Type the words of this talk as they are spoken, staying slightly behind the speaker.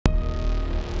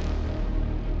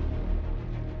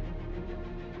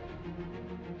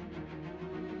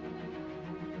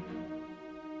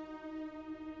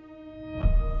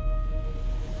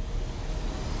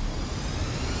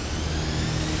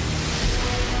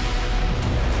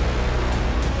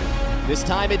This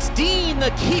time it's Dean, the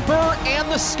keeper, and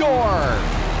the score.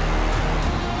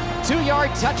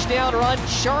 2-yard touchdown run,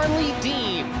 Charlie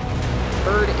Dean.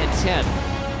 3rd and 10.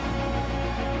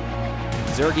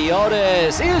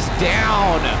 Zergiotis is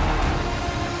down.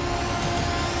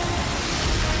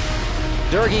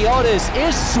 Zergiotis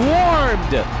is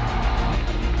swarmed.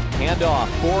 Handoff,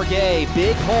 Bourget,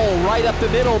 big hole right up the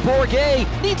middle. Bourget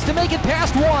needs to make it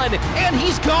past one, and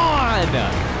he's gone.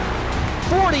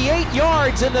 48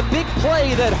 yards in the big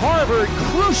play that Harvard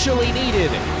crucially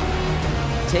needed.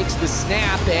 Takes the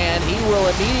snap, and he will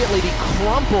immediately be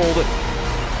crumpled.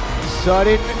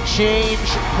 Sudden change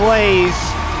plays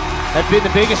have been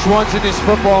the biggest ones in this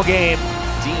football game.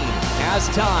 Dean has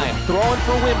time, throwing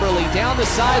for Wimberly down the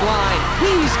sideline.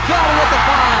 He's got it at the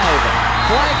 5.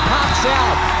 Flag pops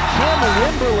out. Kim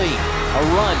Wimberly, a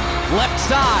run, left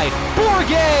side.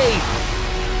 Bourget!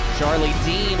 Charlie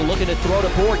Dean looking to throw to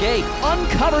Bourget,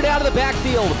 uncovered out of the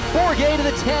backfield. Bourget to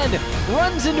the 10,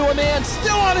 runs into a man,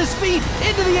 still on his feet,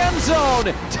 into the end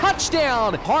zone.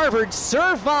 Touchdown! Harvard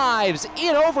survives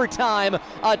in overtime,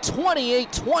 a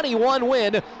 28-21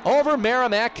 win over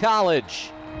Merrimack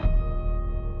College.